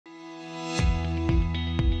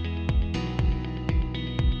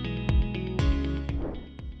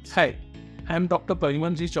Hi, I am Dr.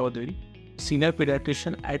 Parimanji Chaudhary, Senior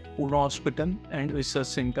Pediatrician at Poona Hospital and Research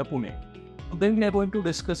Center, Pune. Today we are going to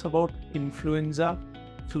discuss about influenza,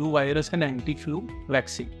 flu virus and anti-flu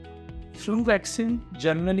vaccine. Flu vaccine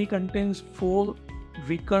generally contains 4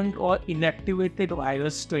 weakened or inactivated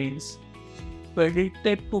virus strains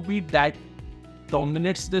predicted to be that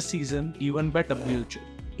dominates the season given by WHO.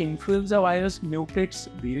 Influenza virus mutates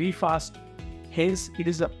very fast, hence it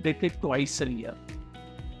is updated twice a year.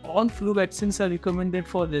 All flu vaccines are recommended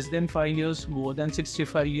for less than 5 years, more than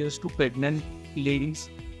 65 years to pregnant ladies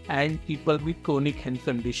and people with chronic health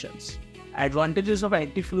conditions. Advantages of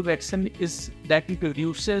anti-flu vaccine is that it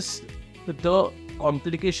reduces the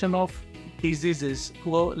complication of diseases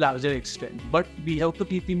to a larger extent. But we have to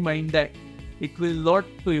keep in mind that it will not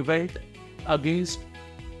prevent against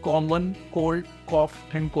common cold, cough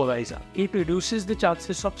and coryza. It reduces the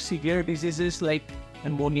chances of severe diseases like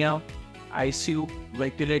pneumonia, ICU,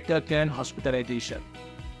 ventilator care and hospitalization.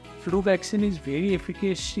 Flu vaccine is very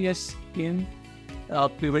efficacious in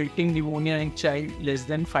preventing pneumonia in child less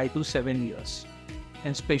than 5 to 7 years,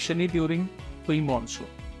 and especially during pre-monsoon.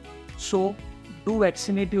 So, do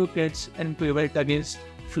vaccinate your kids and prevent against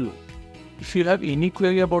flu. If you have any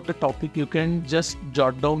query about the topic, you can just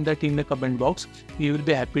jot down that in the comment box. We will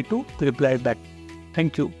be happy to reply back.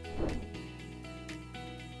 Thank you.